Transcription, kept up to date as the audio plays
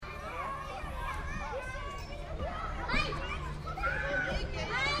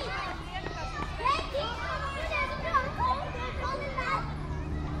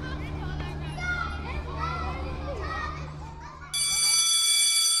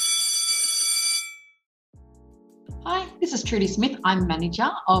Hi, this is Trudy Smith. I'm Manager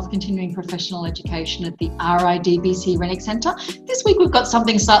of Continuing Professional Education at the RIDBC Rennick Centre. This week we've got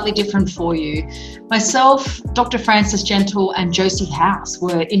something slightly different for you. Myself, Dr. Frances Gentle and Josie House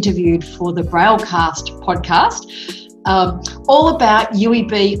were interviewed for the Braillecast podcast, all about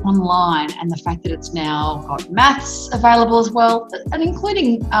UEB Online and the fact that it's now got maths available as well, and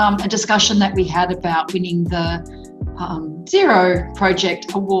including a discussion that we had about winning the Zero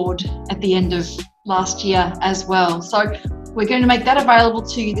Project Award at the end of last year as well. So we're going to make that available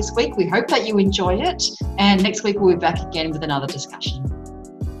to you this week. We hope that you enjoy it, and next week we'll be back again with another discussion.